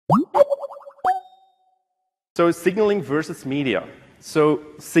So signaling versus media. So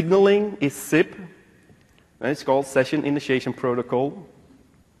signaling is SIP, and it's called Session Initiation Protocol.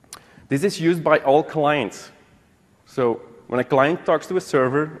 This is used by all clients. So when a client talks to a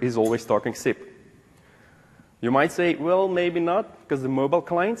server, he's always talking SIP. You might say, well, maybe not, because the mobile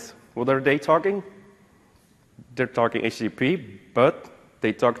clients, what are they talking? They're talking HTTP, but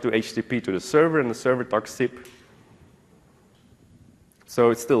they talk to HTTP to the server, and the server talks SIP. So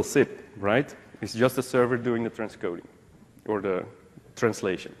it's still SIP, right? It's just the server doing the transcoding or the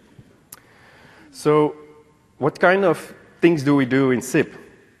translation. So what kind of things do we do in SIP?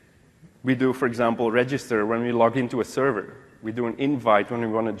 We do, for example, register when we log into a server. We do an invite when we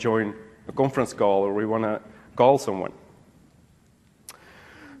want to join a conference call or we want to call someone.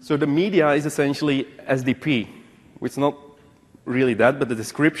 So the media is essentially SDP. It's not really that, but the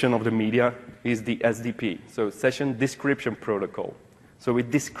description of the media is the SDP, so Session Description Protocol. So we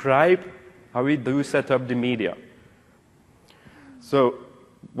describe how we do set up the media. So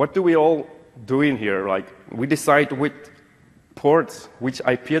what do we all do in here? Like, we decide which ports, which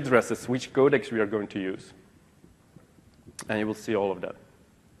IP addresses, which codecs we are going to use. And you will see all of that.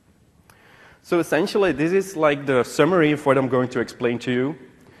 So essentially, this is like the summary of what I'm going to explain to you.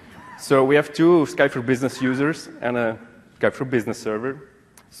 So we have two Skype for Business users and a Skype for Business server.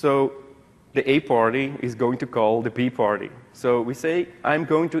 So the A party is going to call the B party. So we say, I'm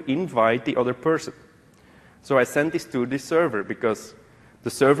going to invite the other person. So I send this to this server because the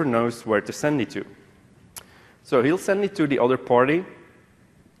server knows where to send it to. So he'll send it to the other party,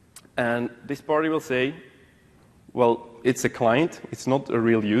 and this party will say, well, it's a client, it's not a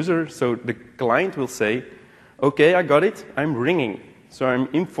real user, so the client will say, okay, I got it, I'm ringing. So I'm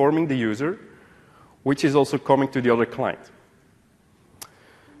informing the user, which is also coming to the other client.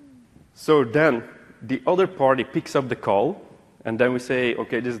 So then the other party picks up the call, and then we say,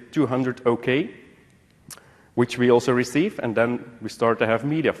 okay, this is 200 OK, which we also receive, and then we start to have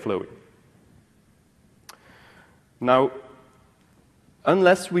media flowing. Now,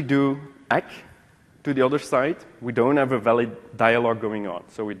 unless we do ACK to the other side, we don't have a valid dialogue going on,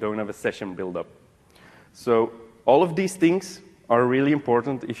 so we don't have a session build-up. So all of these things are really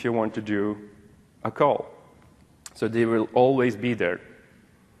important if you want to do a call. So they will always be there.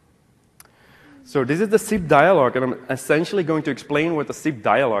 So this is the SIP dialogue, and I'm essentially going to explain what the SIP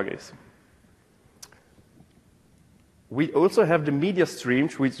dialogue is. We also have the media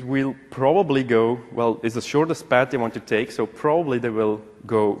streams, which will probably go, well, it's the shortest path they want to take, so probably they will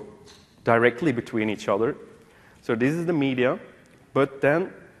go directly between each other. So this is the media. But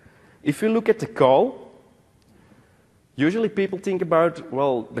then, if you look at the call, usually people think about,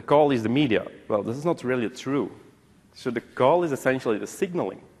 well, the call is the media. Well, this is not really true. So the call is essentially the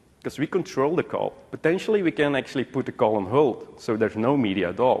signaling, because we control the call. Potentially, we can actually put the call on hold, so there's no media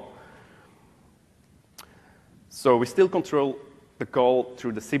at all. So we still control the call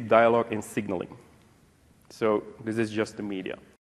through the SIP dialogue and signaling. So this is just the media.